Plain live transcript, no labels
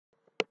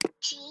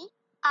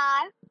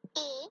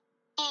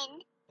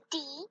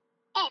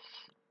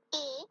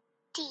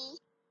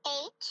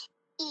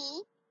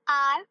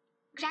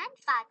grandfather,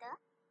 grandfather,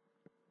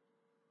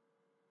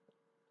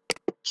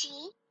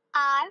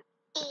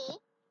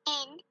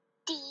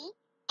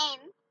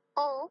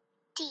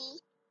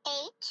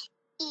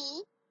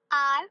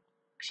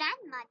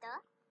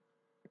 grandmother,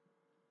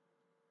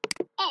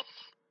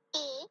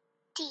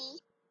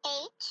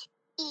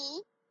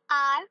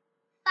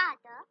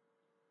 father,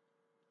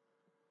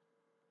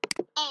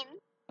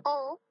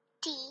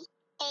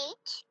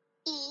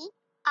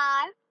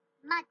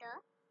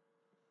 mother,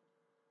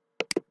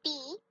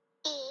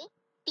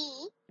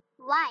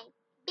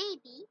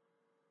 baby,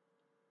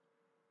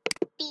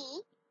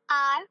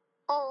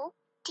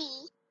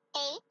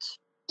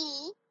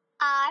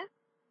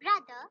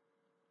 brother,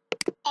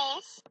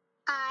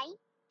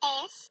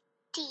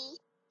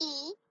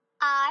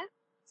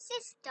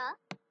 sister,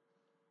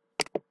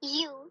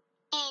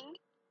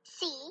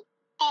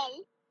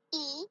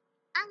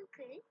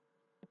 uncle,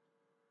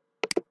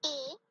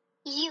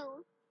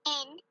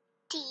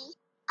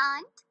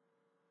 aunt,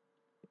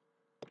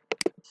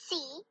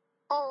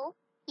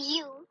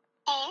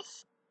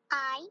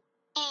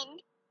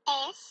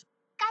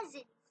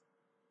 cousins.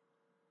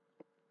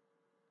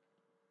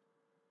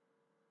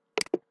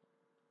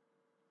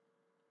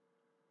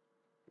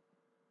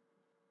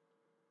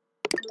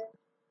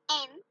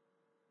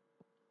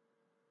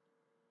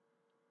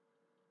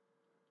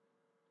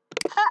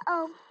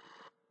 Uh-oh.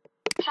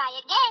 Try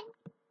again.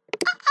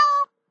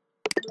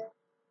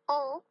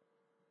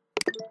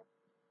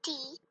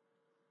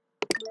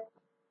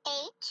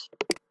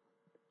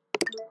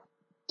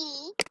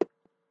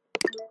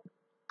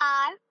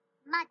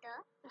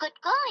 Mother. Good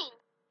going.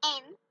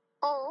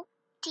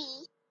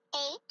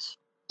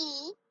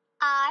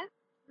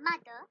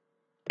 Mother.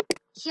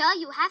 Here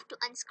you have to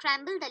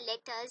unscramble the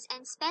letters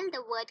and spell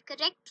the word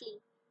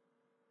correctly.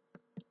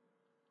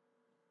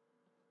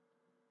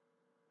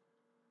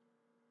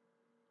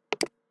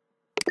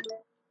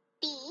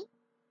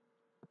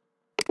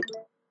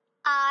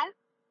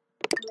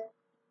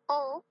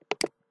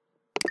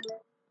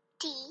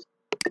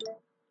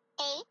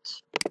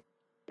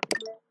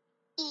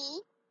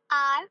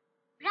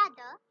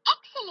 Brother.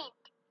 Excellent.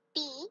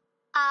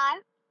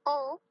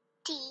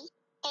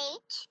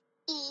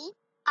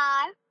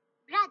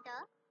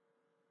 Brother.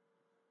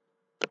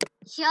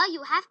 Here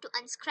you have to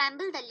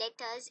unscramble the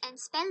letters and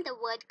spell the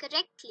word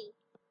correctly.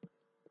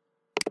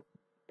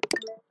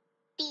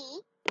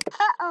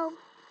 Uh-oh.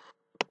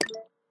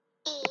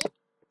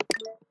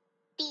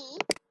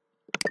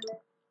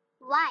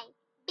 Y.